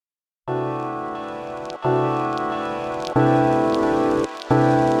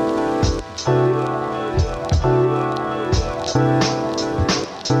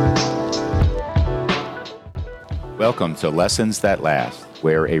Welcome to Lessons That Last,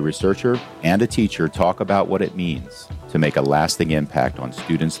 where a researcher and a teacher talk about what it means to make a lasting impact on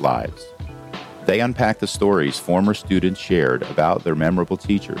students' lives. They unpack the stories former students shared about their memorable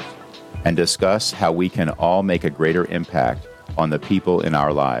teachers and discuss how we can all make a greater impact on the people in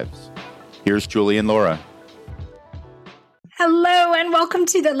our lives. Here's Julie and Laura. Hello, and welcome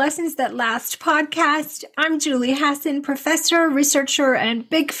to the Lessons That Last podcast. I'm Julie Hassan, professor, researcher, and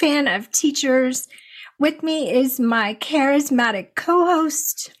big fan of teachers. With me is my charismatic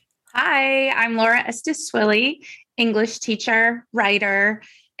co-host. Hi, I'm Laura Estes-Swilly, English teacher, writer,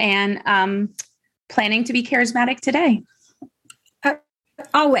 and planning to be charismatic today.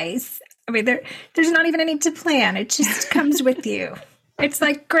 Always. I mean, there's not even any to plan. It just comes with you. It's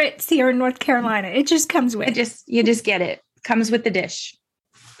like grits here in North Carolina. It just comes with. You just get it. Comes with the dish.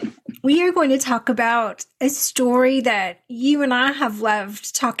 We are going to talk about a story that you and I have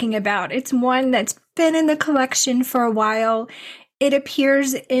loved talking about. It's one that's been in the collection for a while. It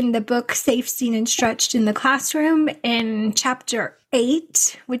appears in the book Safe, Seen, and Stretched in the Classroom in chapter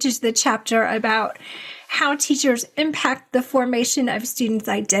 8, which is the chapter about how teachers impact the formation of students'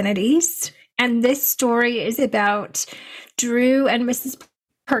 identities. And this story is about Drew and Mrs.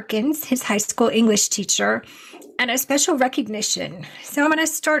 Perkins, his high school English teacher, and a special recognition. So I'm going to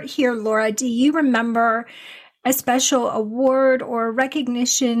start here, Laura. Do you remember a special award or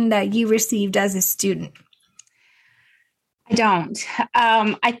recognition that you received as a student? I don't.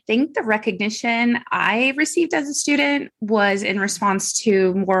 I think the recognition I received as a student was in response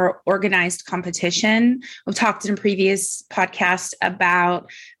to more organized competition. We've talked in previous podcasts about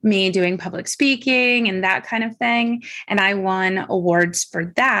me doing public speaking and that kind of thing. And I won awards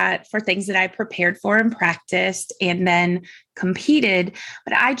for that, for things that I prepared for and practiced and then competed.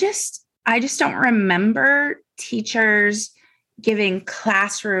 But I just don't remember teachers giving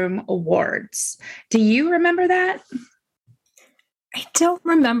classroom awards. Do you remember that? I don't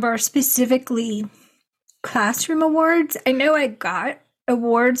remember specifically classroom awards. I know I got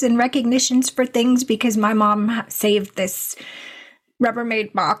awards and recognitions for things because my mom saved this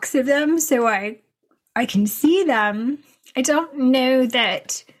Rubbermaid box of them, so I can see them. I don't know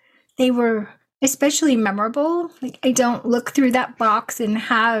that they were especially memorable. Like, I don't look through that box and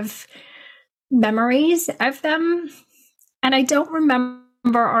have memories of them. And I don't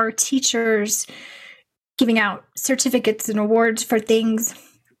remember our teachers giving out certificates and awards for things.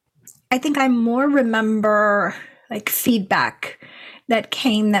 I think I more remember like feedback that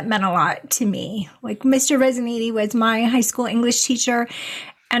came that meant a lot to me. Like Mr. Resoniti was my high school English teacher.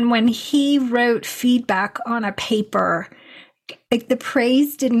 And when he wrote feedback on a paper, like the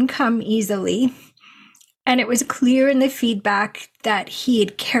praise didn't come easily. And it was clear in the feedback that he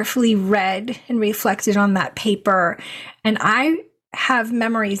had carefully read and reflected on that paper. And I have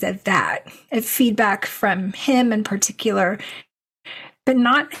memories of that, of feedback from him in particular, but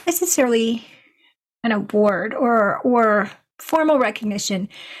not necessarily an award or formal recognition.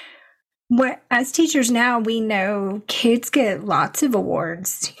 As teachers now, we know kids get lots of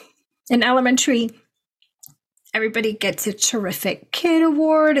awards. In elementary, everybody gets a terrific kid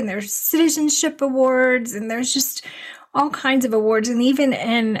award, and there's citizenship awards, and there's just all kinds of awards. And even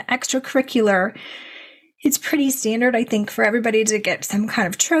in extracurricular, it's pretty standard, I think, for everybody to get some kind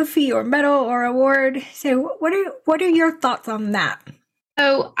of trophy or medal or award. So what are your thoughts on that?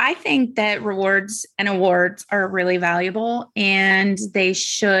 So I think that rewards and awards are really valuable, and they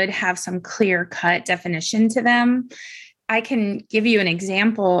should have some clear-cut definition to them. I can give you an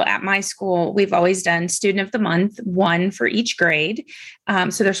example. At my school, we've always done Student of the Month, one for each grade.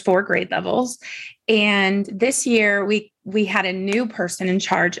 So there's 4 grade levels. And this year we had a new person in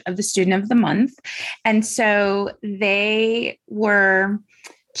charge of the Student of the Month. And so they were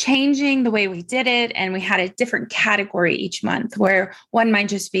changing the way we did it. And we had a different category each month, where one might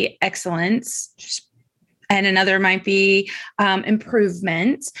just be excellence, and another might be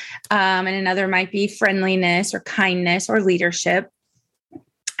improvement, and another might be friendliness or kindness or leadership.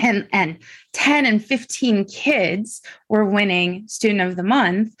 And 10 and 15 kids were winning Student of the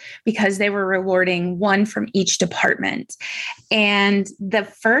Month because they were rewarding one from each department. And the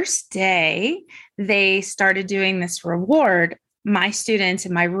first day they started doing this reward, my students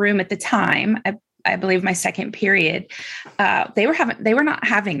in my room at the time, I believe my second period, they were not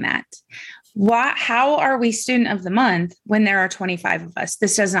having that. How are we Student of the Month when there are 25 of us?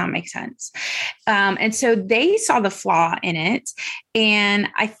 This does not make sense. And so they saw the flaw in it. And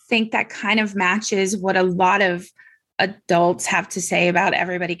I think that kind of matches what a lot of adults have to say about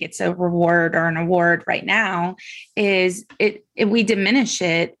everybody gets a reward or an award right now, is we diminish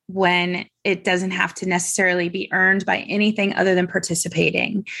it when it doesn't have to necessarily be earned by anything other than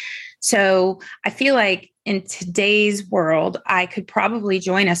participating. So I feel like in today's world, I could probably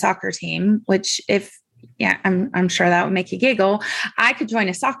join a soccer team, I'm sure that would make you giggle. I could join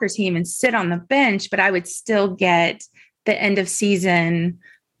a soccer team and sit on the bench, but I would still get the end of season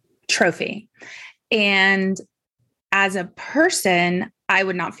trophy. And as a person, I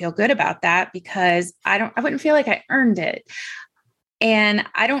would not feel good about that because I wouldn't feel like I earned it. And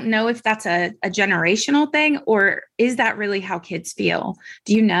I don't know if that's a generational thing, or is that really how kids feel?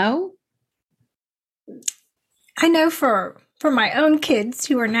 Do you know? I know for my own kids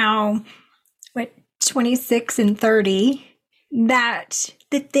who are now 26 and 30, that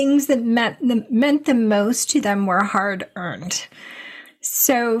the things that meant the most to them were hard earned.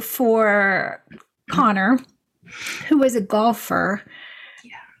 So for Connor, who was a golfer,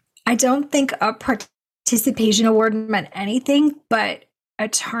 I don't think a participation award meant anything, but a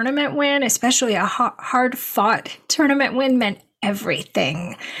tournament win, especially a hard fought tournament win, meant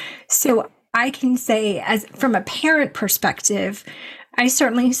everything. So I can say, as from a parent perspective, I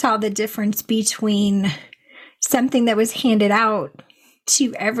certainly saw the difference between something that was handed out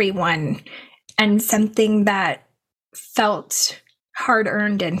to everyone and something that felt hard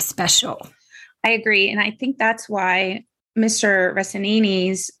earned and special. I agree. And I think that's why Mr.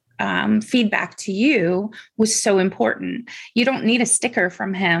 Ressanini's feedback to you was so important. You don't need a sticker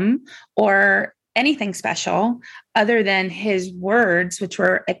from him or anything special other than his words, which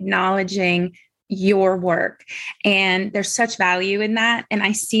were acknowledging your work. And there's such value in that. And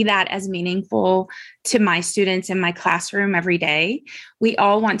I see that as meaningful to my students in my classroom every day. We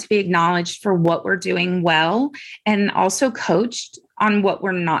all want to be acknowledged for what we're doing well and also coached on what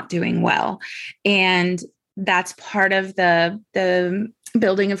we're not doing well. And that's part of the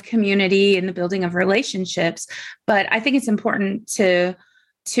building of community and the building of relationships. But I think it's important to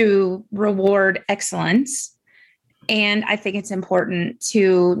reward excellence. And I think it's important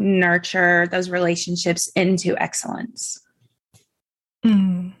to nurture those relationships into excellence.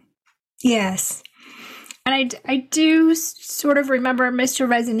 Yes. And I do sort of remember Mr.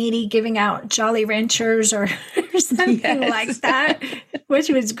 Ressanini giving out Jolly Ranchers or something like that, which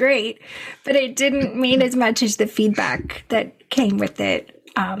was great. But it didn't mean as much as the feedback that came with it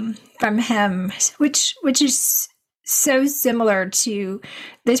from him, which is so similar to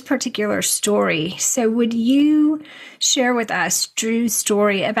this particular story. So would you share with us Drew's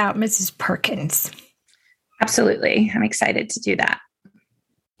story about Mrs. Perkins? Absolutely. I'm excited to do that.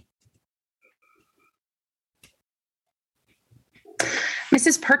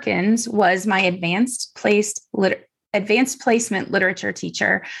 Mrs. Perkins was my advanced placement literature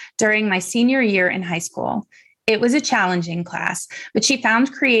teacher during my senior year in high school. It was a challenging class, but she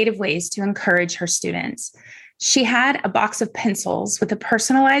found creative ways to encourage her students. She had a box of pencils with a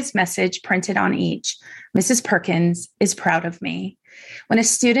personalized message printed on each. Mrs. Perkins is proud of me. When a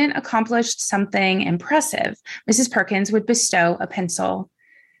student accomplished something impressive, Mrs. Perkins would bestow a pencil.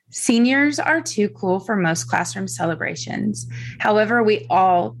 Seniors are too cool for most classroom celebrations. However, we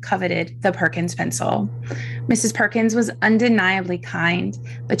all coveted the Perkins pencil. Mrs. Perkins was undeniably kind,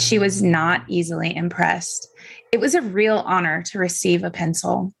 but she was not easily impressed. It was a real honor to receive a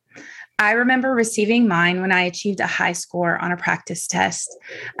pencil. I remember receiving mine when I achieved a high score on a practice test.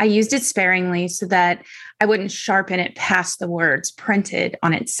 I used it sparingly so that I wouldn't sharpen it past the words printed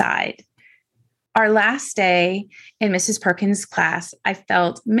on its side. Our last day in Mrs. Perkins' class, I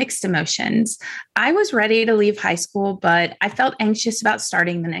felt mixed emotions. I was ready to leave high school, but I felt anxious about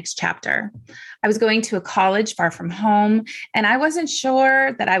starting the next chapter. I was going to a college far from home, and I wasn't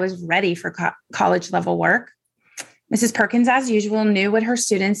sure that I was ready for college level work. Mrs. Perkins, as usual, knew what her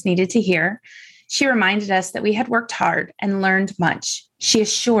students needed to hear. She reminded us that we had worked hard and learned much. She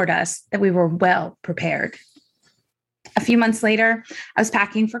assured us that we were well prepared. A few months later, I was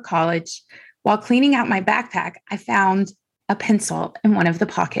packing for college. While cleaning out my backpack, I found a pencil in one of the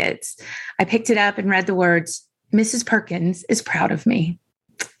pockets. I picked it up and read the words, "Mrs. Perkins is proud of me."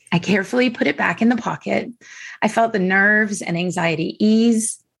 I carefully put it back in the pocket. I felt the nerves and anxiety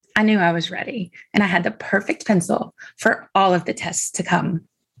ease. I knew I was ready, and I had the perfect pencil for all of the tests to come.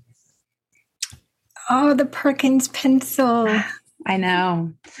 Oh, the Perkins pencil. I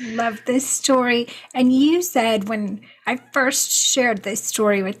know. Love this story. And you said when I first shared this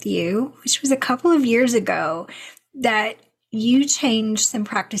story with you, which was a couple of years ago, that you changed some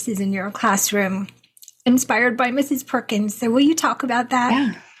practices in your classroom inspired by Mrs. Perkins. So will you talk about that?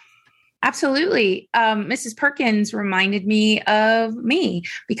 Yeah. Absolutely. Mrs. Perkins reminded me of me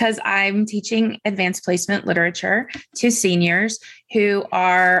because I'm teaching advanced placement literature to seniors who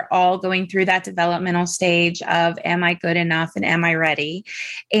are all going through that developmental stage of, am I good enough and am I ready?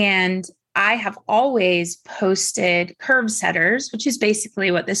 And I have always posted curve setters, which is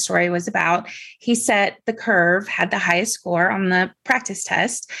basically what this story was about. He set the curve, had the highest score on the practice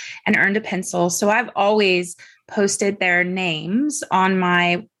test, and earned a pencil. So I've always posted their names on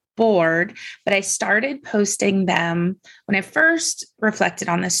my board, but I started posting them when I first reflected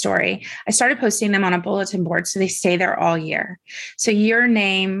on this story. I started posting them on a bulletin board so they stay there all year. So your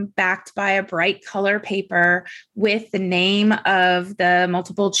name backed by a bright color paper with the name of the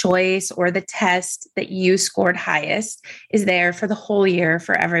multiple choice or the test that you scored highest is there for the whole year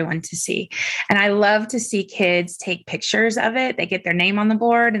for everyone to see. And I love to see kids take pictures of it. They get their name on the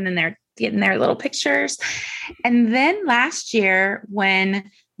board and then they're getting their little pictures. And then last year,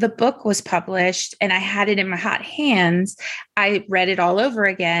 when the book was published and I had it in my hot hands, I read it all over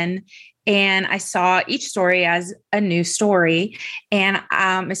again. And I saw each story as a new story. And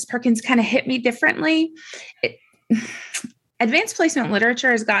Ms. Perkins kind of hit me differently. Advanced placement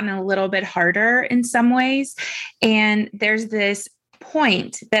literature has gotten a little bit harder in some ways. And there's this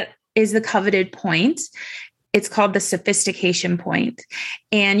point that is the coveted point. It's called the sophistication point.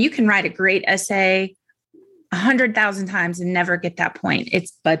 And you can write a great essay 100,000 times and never get that point.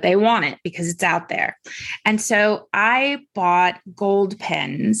 But they want it because it's out there. And so I bought gold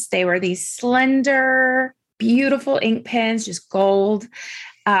pens. They were these slender, beautiful ink pens, just gold.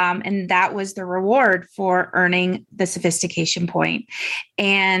 And that was the reward for earning the sophistication point.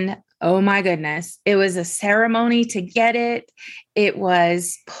 And oh my goodness, it was a ceremony to get it. It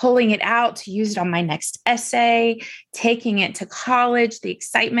was pulling it out to use it on my next essay, taking it to college, the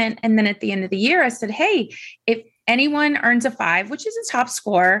excitement. And then at the end of the year, I said, hey, if anyone earns a 5, which is a top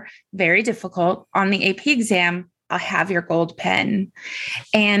score, very difficult on the AP exam, I'll have your gold pen.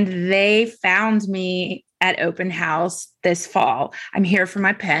 And they found me at open house this fall. I'm here for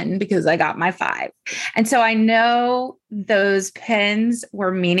my pen because I got my 5. And so I know those pens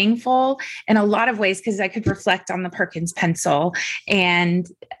were meaningful in a lot of ways because I could reflect on the Perkins pencil. And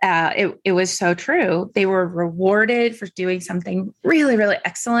it was so true. They were rewarded for doing something really, really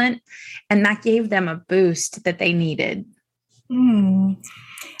excellent. And that gave them a boost that they needed. And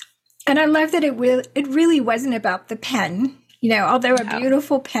I love that it really wasn't about the pen, although a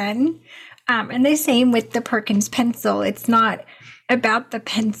beautiful pen. And the same with the Perkins pencil. It's not about the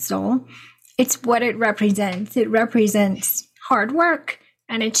pencil. It's what it represents. It represents hard work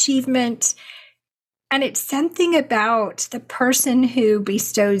and achievement. And it's something about the person who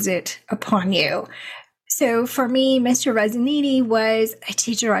bestows it upon you. So for me, Mr. Resiniti was a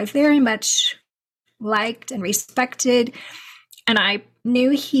teacher I very much liked and respected. And I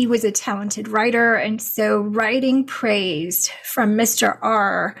knew he was a talented writer. And so writing praise from Mr.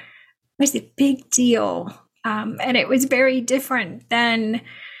 R was a big deal. And it was very different than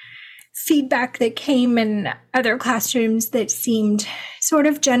feedback that came in other classrooms that seemed sort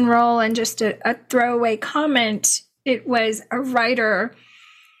of general and just a throwaway comment. It was a writer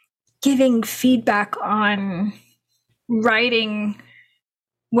giving feedback on writing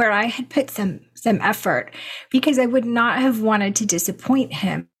where I had put some effort, because I would not have wanted to disappoint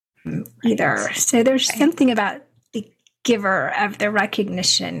him either. So there's something about giver of the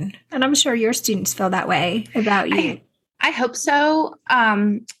recognition. And I'm sure your students feel that way about you. I hope so.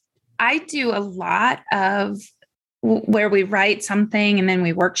 I do a lot of where we write something and then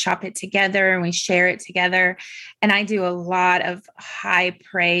we workshop it together and we share it together. And I do a lot of high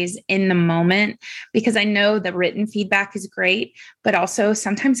praise in the moment because I know the written feedback is great, but also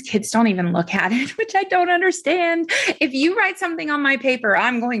sometimes kids don't even look at it, which I don't understand. If you write something on my paper,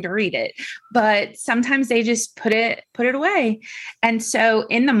 I'm going to read it, but sometimes they just put it away. And so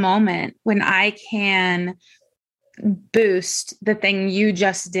in the moment when I can boost the thing you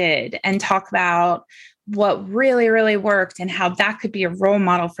just did and talk about what really, really worked and how that could be a role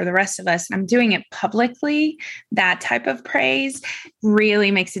model for the rest of us, and I'm doing it publicly, that type of praise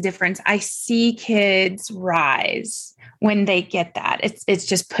really makes a difference. I see kids rise when they get that. It's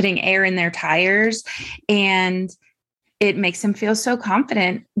just putting air in their tires, and it makes them feel so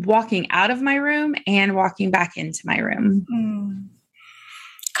confident walking out of my room and walking back into my room.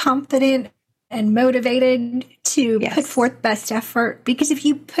 Confident and motivated to put forth best effort, because if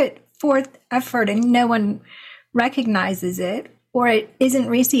you put forth effort and no one recognizes it, or it isn't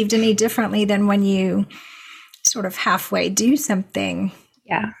received any differently than when you sort of halfway do something,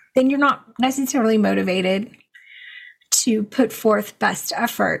 then you're not necessarily motivated to put forth best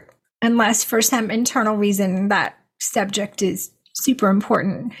effort, unless for some internal reason that subject is super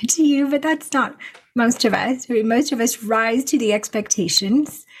important to you. But that's not most of us. Most of us rise to the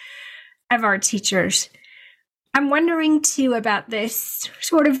expectations of our teachers. I'm wondering too about this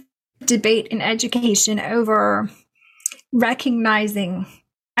sort of debate in education over recognizing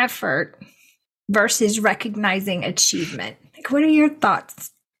effort versus recognizing achievement? Like, what are your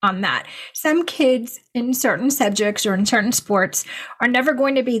thoughts on that? Some kids in certain subjects or in certain sports are never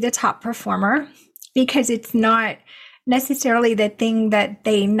going to be the top performer because it's not necessarily the thing that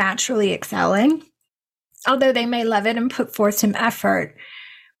they naturally excel in, although they may love it and put forth some effort.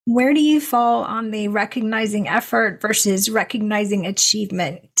 Where do you fall on the recognizing effort versus recognizing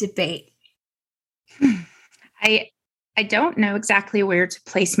achievement debate? I don't know exactly where to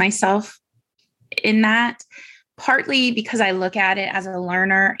place myself in that, partly because I look at it as a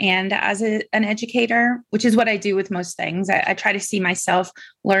learner and as an educator, which is what I do with most things. I try to see myself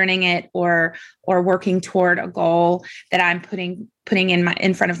learning it or working toward a goal that I'm putting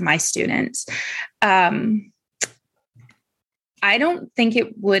in front of my students. I don't think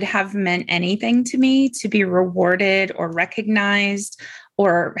it would have meant anything to me to be rewarded or recognized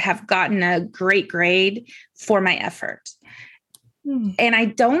or have gotten a great grade for my effort. And I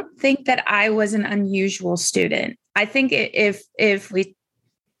don't think that I was an unusual student. I think if we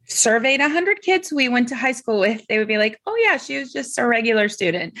surveyed 100 kids we went to high school with, they would be like, oh yeah, she was just a regular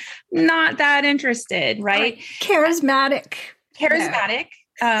student, not that interested, right? Charismatic.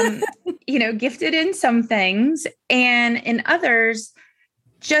 Gifted in some things and in others,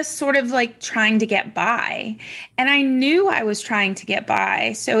 just sort of like trying to get by. And I knew I was trying to get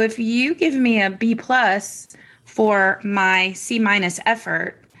by. So if you give me a B+ for my C-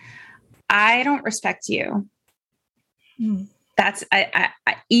 effort, I don't respect you. That's I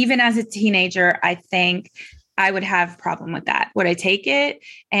even as a teenager, I think I would have a problem with that. Would I take it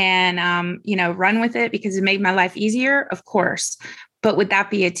and run with it because it made my life easier? Of course. But would that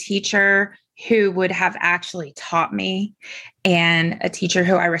be a teacher who would have actually taught me and a teacher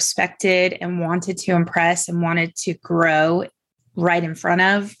who I respected and wanted to impress and wanted to grow right in front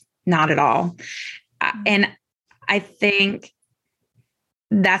of? Not at all. And I think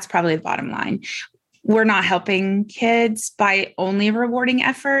that's probably the bottom line. We're not helping kids by only rewarding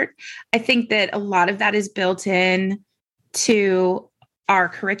effort. I think that a lot of that is built in to our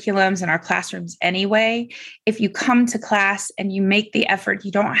curriculums and our classrooms anyway. If you come to class and you make the effort,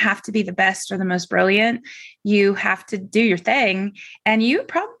 you don't have to be the best or the most brilliant. You have to do your thing and you'd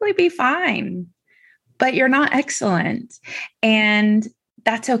probably be fine, but you're not excellent. And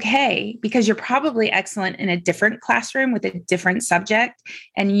that's okay because you're probably excellent in a different classroom with a different subject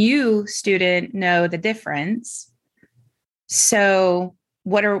and you, student, know the difference. So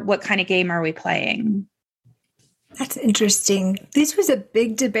what kind of game are we playing? That's interesting. This was a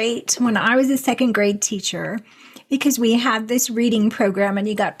big debate when I was a second grade teacher because we had this reading program and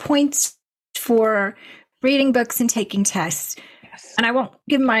you got points for reading books and taking tests. Yes. And I won't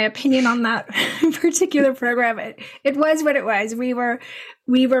give my opinion on that particular program. It was what it was. We were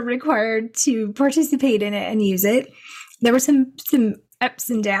required to participate in it and use it. There were some ups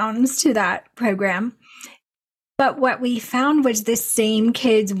and downs to that program. But what we found was the same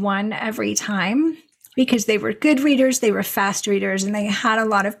kids won every time because they were good readers, they were fast readers, and they had a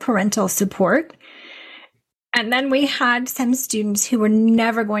lot of parental support. And then we had some students who were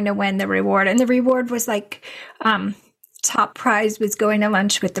never going to win the reward. And the reward was like, top prize was going to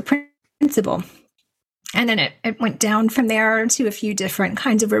lunch with the principal. And then it went down from there to a few different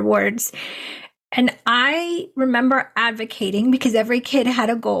kinds of rewards. And I remember advocating, because every kid had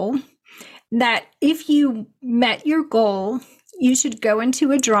a goal, that if you met your goal, you should go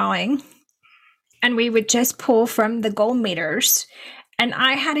into a drawing and we would just pull from the goal meters. And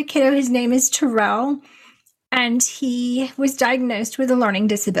I had a kiddo, his name is Terrell, and he was diagnosed with a learning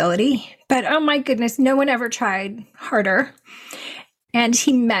disability. But oh my goodness, no one ever tried harder. And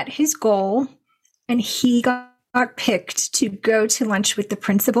he met his goal and he got picked to go to lunch with the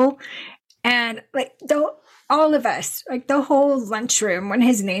principal. And like all of us, like the whole lunchroom, when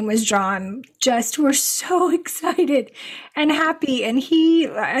his name was drawn, just were so excited and happy. And he,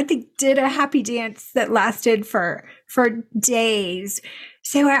 I think, did a happy dance that lasted for days.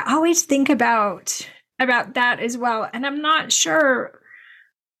 So I always think about that as well. And I'm not sure.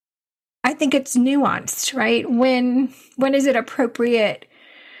 I think it's nuanced, right? When is it appropriate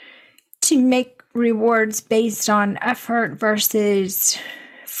to make rewards based on effort versus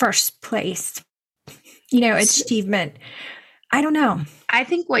first place, achievement? I don't know. I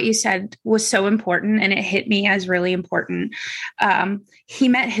think what you said was so important and it hit me as really important. He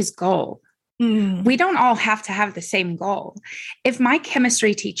met his goal. We don't all have to have the same goal. If my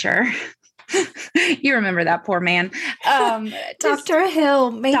chemistry teacher, you remember that poor man, Dr.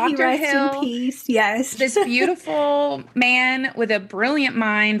 Hill, may he rest in peace. Yes. This beautiful man with a brilliant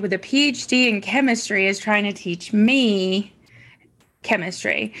mind, with a PhD in chemistry, is trying to teach me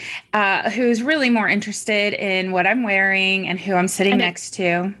chemistry, who's really more interested in what I'm wearing and who I'm sitting next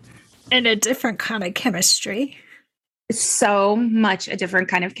to. And a different kind of chemistry. So much a different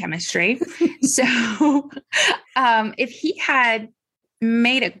kind of chemistry. So if he had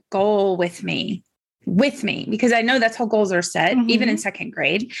made a goal with me, because I know that's how goals are set, even in second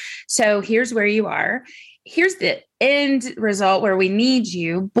grade. So here's where you are. Here's the end result where we need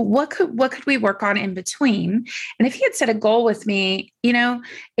you, but what could we work on in between? And if he had set a goal with me,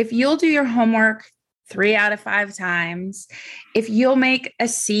 if you'll do your homework 3 out of 5 times, if you'll make a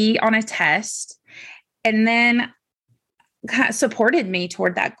C on a test, and then kind of supported me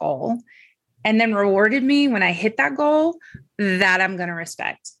toward that goal, and then rewarded me when I hit that goal, that I'm going to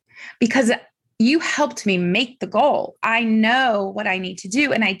respect, because you helped me make the goal. I know what I need to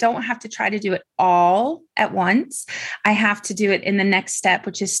do, and I don't have to try to do it all at once. I have to do it in the next step,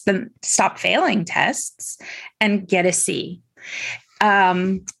 which is the stop failing tests and get a C.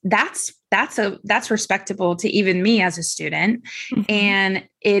 That's respectable to even me as a student. And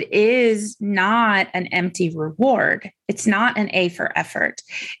it is not an empty reward. It's not an A for effort.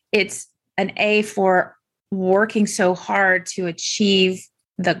 It's an A for working so hard to achieve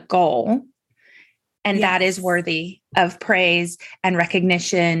the goal. And that is worthy of praise and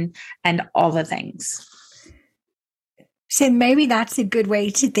recognition and all the things. So maybe that's a good way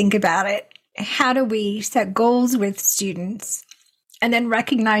to think about it. How do we set goals with students and then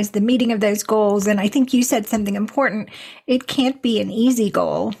recognize the meeting of those goals? And I think you said something important. It can't be an easy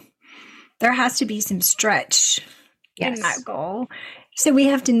goal. There has to be some stretch in that goal. So we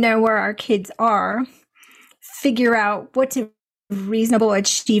have to know where our kids are, figure out what's a reasonable,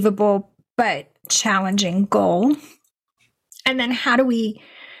 achievable, but challenging goal. And then how do we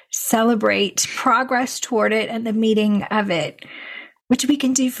celebrate progress toward it and the meeting of it, which we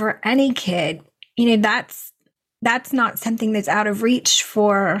can do for any kid. That's not something that's out of reach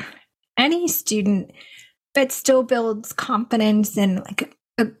for any student, but still builds confidence. And like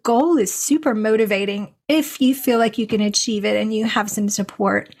a goal is super motivating if you feel like you can achieve it and you have some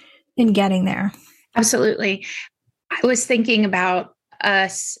support in getting there. Absolutely. I was thinking about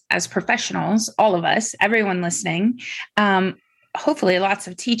us as professionals, all of us, everyone listening, hopefully lots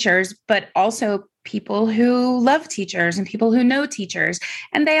of teachers, but also people who love teachers and people who know teachers,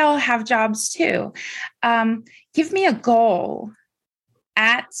 and they all have jobs too. Give me a goal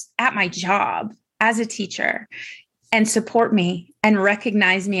at my job as a teacher and support me and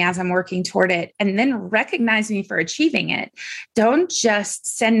recognize me as I'm working toward it, and then recognize me for achieving it. Don't just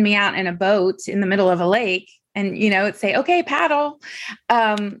send me out in a boat in the middle of a lake and, say, okay, paddle.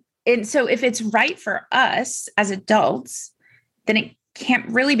 And so if it's right for us as adults, then it can't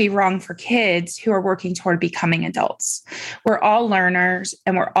really be wrong for kids who are working toward becoming adults. We're all learners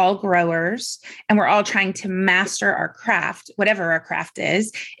and we're all growers, and we're all trying to master our craft, whatever our craft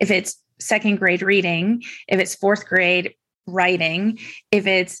is. If it's second grade reading, if it's fourth grade writing, if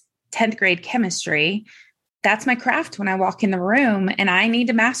it's 10th grade chemistry, that's my craft when I walk in the room, and I need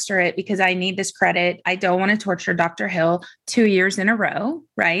to master it because I need this credit. I don't want to torture Dr. Hill 2 years in a row,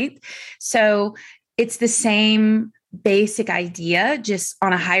 right? So it's the same basic idea, just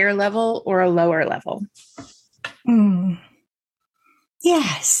on a higher level or a lower level.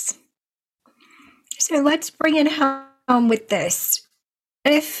 Yes. So let's bring it home with this.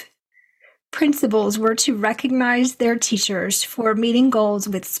 If principals were to recognize their teachers for meeting goals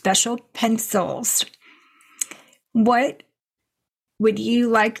with special pencils, what would you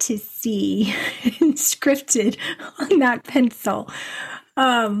like to see scripted on that pencil?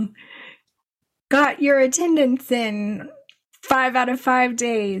 Got your attendance in 5 out of 5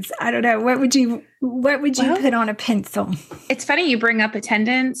 days. I don't know. What would you put on a pencil? It's funny you bring up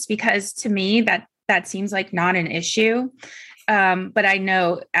attendance, because to me that seems like not an issue. But I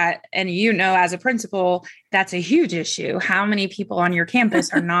know, as a principal, that's a huge issue. How many people on your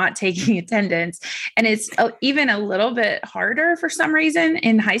campus are not taking attendance? And it's even a little bit harder for some reason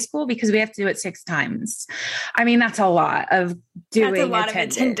in high school, because we have to do it 6 times. I mean, that's a lot of doing that's a lot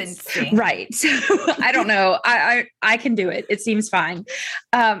attendance. Of attendance. Right. So I don't know. I can do it. It seems fine.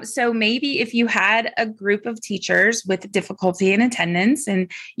 So maybe if you had a group of teachers with difficulty in attendance and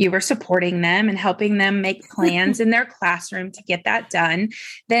you were supporting them and helping them make plans in their classroom to get that done,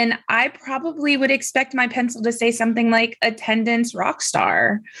 then I probably would expect my pencil to say something like attendance rock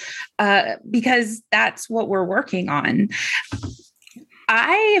star, because that's what we're working on.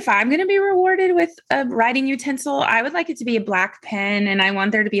 If I'm going to be rewarded with a writing utensil, I would like it to be a black pen, and I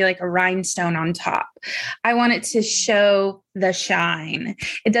want there to be like a rhinestone on top. I want it to show the shine.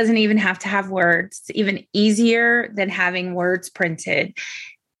 It doesn't even have to have words. It's even easier than having words printed.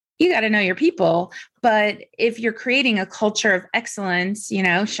 you got to know your people. But if you're creating a culture of excellence,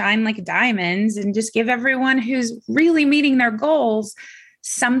 shine like diamonds and just give everyone who's really meeting their goals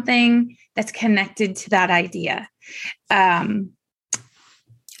something that's connected to that idea. Little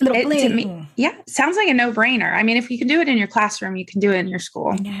bling. To me, sounds like a no-brainer. I mean, if you can do it in your classroom, you can do it in your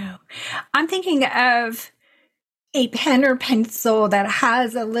school. I know. I'm thinking of a pen or pencil that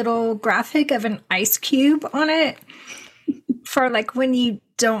has a little graphic of an ice cube on it for like when you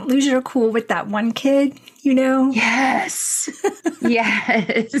don't lose your cool with that one kid, Yes.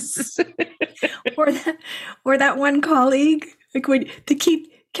 Yes. or that one colleague, like when the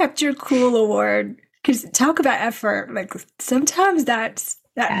kept your cool award. Because talk about effort. Like sometimes that's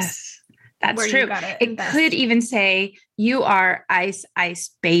true. It could even say, "You are ice,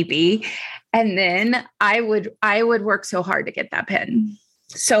 baby," and then I would work so hard to get that pen,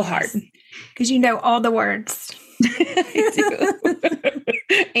 so hard, because all the words. I do,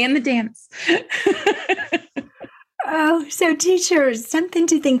 and the dance. Oh, so teachers, something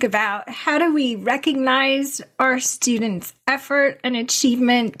to think about. How do we recognize our students' effort and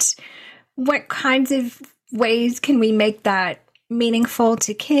achievement? What kinds of ways can we make that meaningful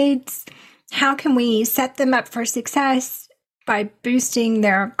to kids? How can we set them up for success by boosting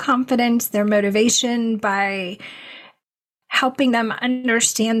their confidence, their motivation, by helping them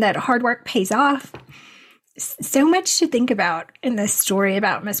understand that hard work pays off? So much to think about in this story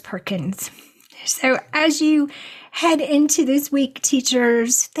about Miss Perkins. So as you head into this week,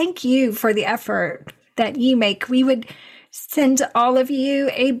 teachers, thank you for the effort that you make. We would send all of you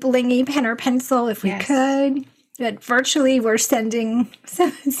a Blingy pen or pencil if we could. But virtually, we're sending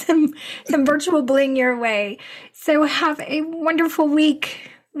some virtual bling your way. So have a wonderful week.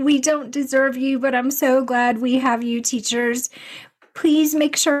 We don't deserve you, but I'm so glad we have you, teachers. Please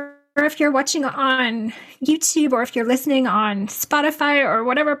make sure if you're watching on YouTube or if you're listening on Spotify or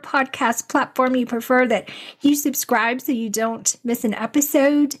whatever podcast platform you prefer, that you subscribe so you don't miss an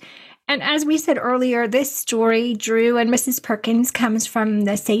episode. And as we said earlier, this story, Drew and Mrs. Perkins, comes from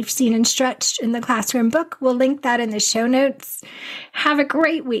the Safe, Seen, and Stretched in the Classroom book. We'll link that in the show notes. Have a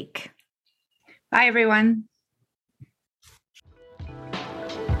great week. Bye, everyone.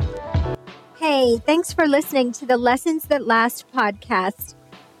 Hey, thanks for listening to the Lessons That Last podcast.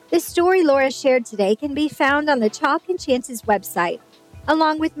 The story Laura shared today can be found on the Chalk and Chances website,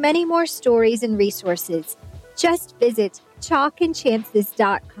 along with many more stories and resources. Just visit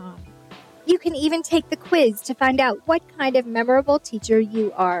chalkandchances.com. You can even take the quiz to find out what kind of memorable teacher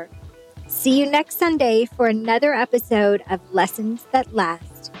you are. See you next Sunday for another episode of Lessons That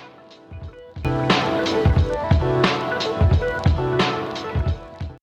Last.